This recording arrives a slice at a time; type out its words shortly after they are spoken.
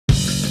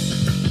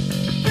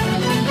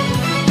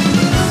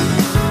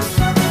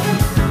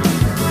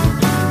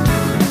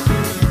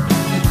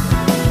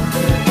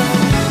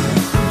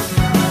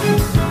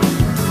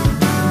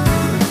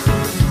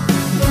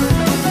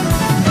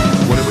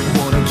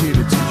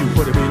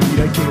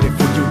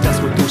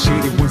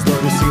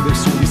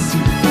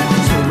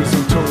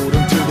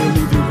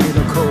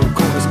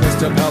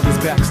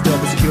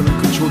backstabbers, kill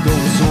and control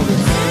those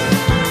orders.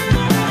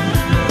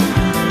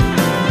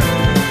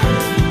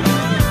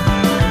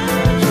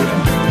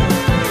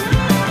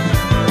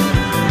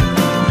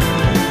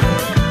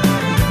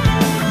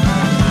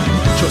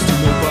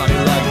 Trusting nobody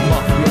like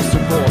mafia, so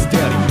boss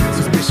daddy.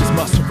 Suspicious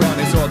my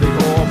surroundings, are they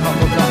all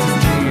paparazzi's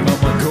team?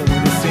 Am I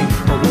going insane?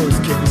 My words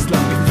get me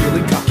slightly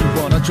feeling cocky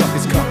when I drop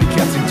these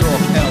copycats in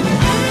Dark Alley.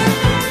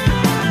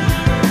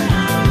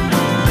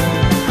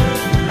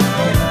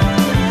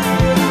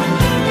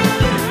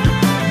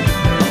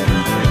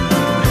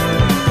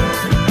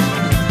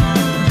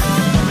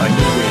 I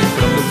know it,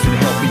 but I'm losing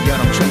healthy and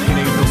I'm trekking,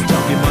 ain't no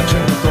stopping my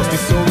train of thoughts,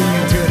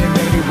 disoriented in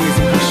many ways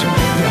and wishing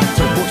that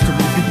the worst to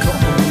me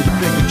become for me the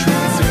bigger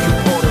treatments if you're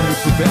part of me,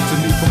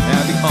 preventing me from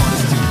having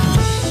honesty.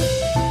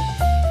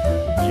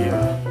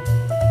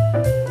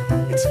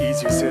 Yeah, it's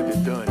easier said than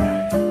done,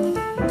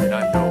 and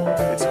I know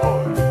it's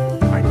hard.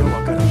 I know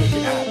I gotta make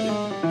it happen,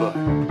 but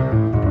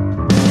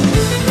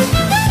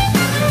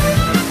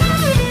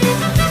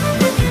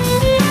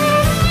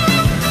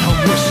I'm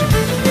wishing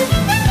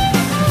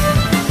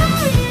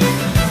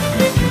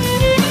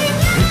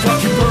if I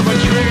can burn my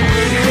dream.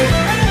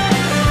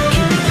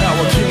 Give me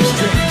power, give me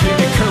strength, give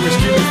me courage,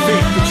 give me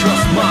faith to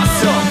trust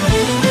myself.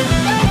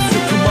 I'm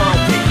sick of my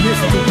weakness,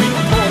 the weak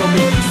part of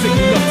me, sick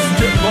enough to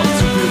step up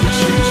to really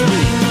change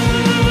me.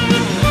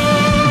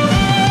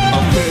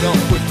 I'm fed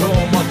up with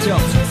all my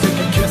doubts.